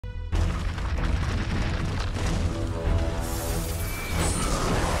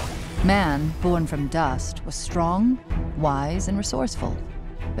Man, born from dust, was strong, wise, and resourceful.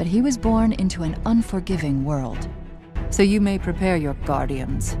 But he was born into an unforgiving world. So you may prepare your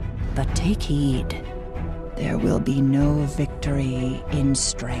guardians, but take heed. There will be no victory in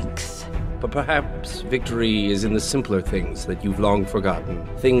strength. But perhaps victory is in the simpler things that you've long forgotten.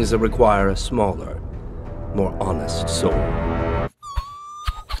 Things that require a smaller, more honest soul.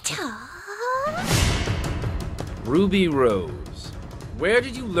 Ruby Rose, where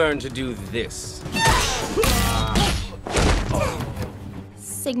did you learn to do this?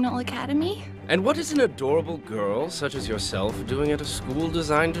 Signal Academy? And what is an adorable girl such as yourself doing at a school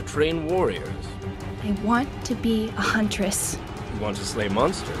designed to train warriors? I want to be a huntress. You want to slay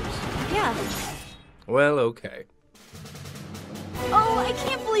monsters? Yeah. Well, okay. Oh, I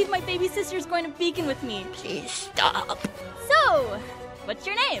can't believe my baby sister's going to Beacon with me. Please stop. So, what's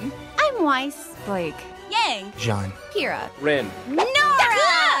your name? I'm Weiss. Blake. Yang. John. Kira. Ren.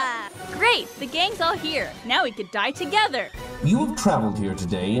 Nora! Great, the gang's all here. Now we could die together. You have traveled here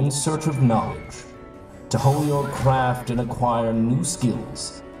today in search of knowledge, to hone your craft and acquire new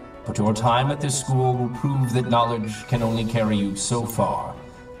skills. But your time at this school will prove that knowledge can only carry you so far.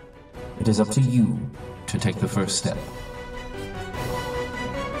 It is up to you to take the first step.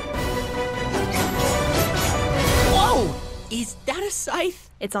 Whoa! Is that a scythe?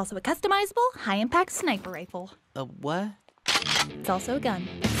 It's also a customizable, high-impact sniper rifle. A what? It's also a gun.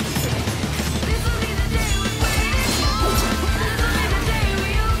 This will be the day